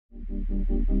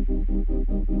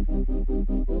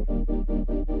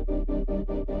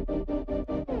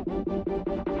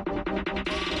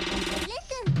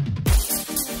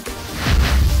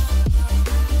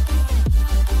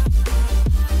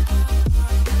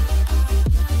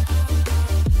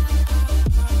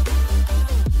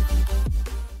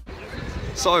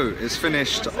So it's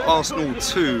finished, Arsenal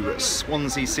 2,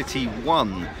 Swansea City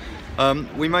 1.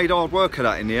 We made hard work of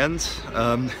that in the end.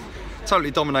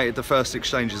 Totally dominated the first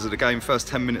exchanges of the game, first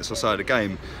 10 minutes or so of the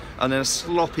game, and then a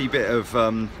sloppy bit of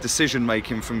decision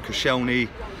making from Koscielny.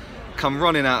 Come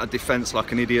running out of defence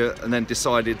like an idiot and then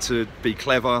decided to be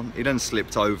clever. He then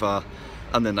slipped over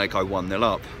and then they go 1-0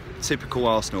 up. Typical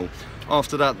Arsenal.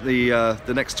 After that,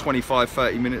 the next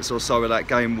 25-30 minutes or so of that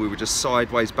game, we were just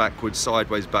sideways, backwards,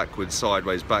 sideways, backwards,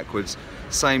 sideways, backwards.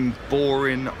 Same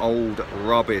boring old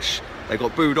rubbish. They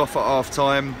got booed off at half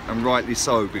time, and rightly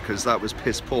so, because that was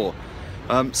piss poor.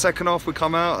 Second half we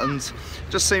come out and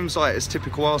just seems like it's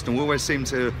typical Arsenal. We always seem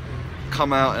to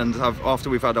come out and have, after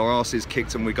we've had our asses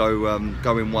kicked and we go in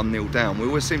 1-0 down, we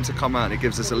always seem to come out and it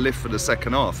gives us a lift for the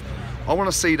second half. I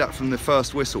want to see that from the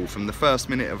first whistle, from the first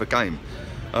minute of a game.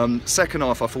 Second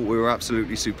half I thought we were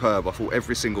absolutely superb. I thought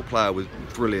every single player was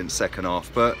brilliant second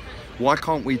half, but why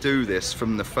can't we do this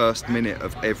from the first minute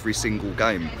of every single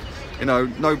game? You know,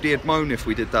 nobody would moan if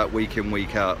we did that week in,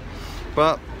 week out.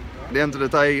 But at the end of the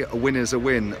day, a win is a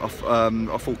win. I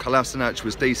thought Kolasinac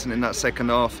was decent in that second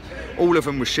half. All of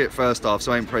them were shit first half,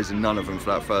 so I ain't praising none of them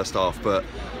for that first half. But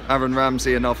Aaron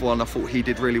Ramsey, another one, I thought he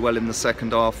did really well in the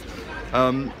second half.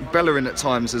 Bellerin at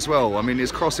times as well. I mean,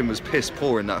 his crossing was piss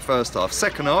poor in that first half.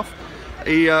 Second half,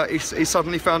 he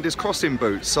suddenly found his crossing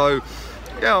boots. So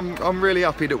yeah, I'm really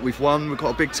happy that we've won. We've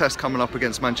got a big test coming up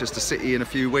against Manchester City in a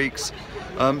few weeks.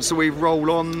 So we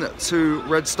roll on to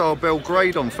Red Star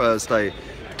Belgrade on Thursday.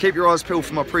 Keep your eyes peeled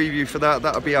for my preview for that.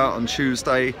 That'll be out on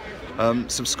Tuesday.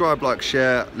 Subscribe, like,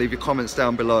 share, leave your comments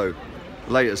down below.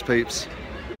 Laters, peeps.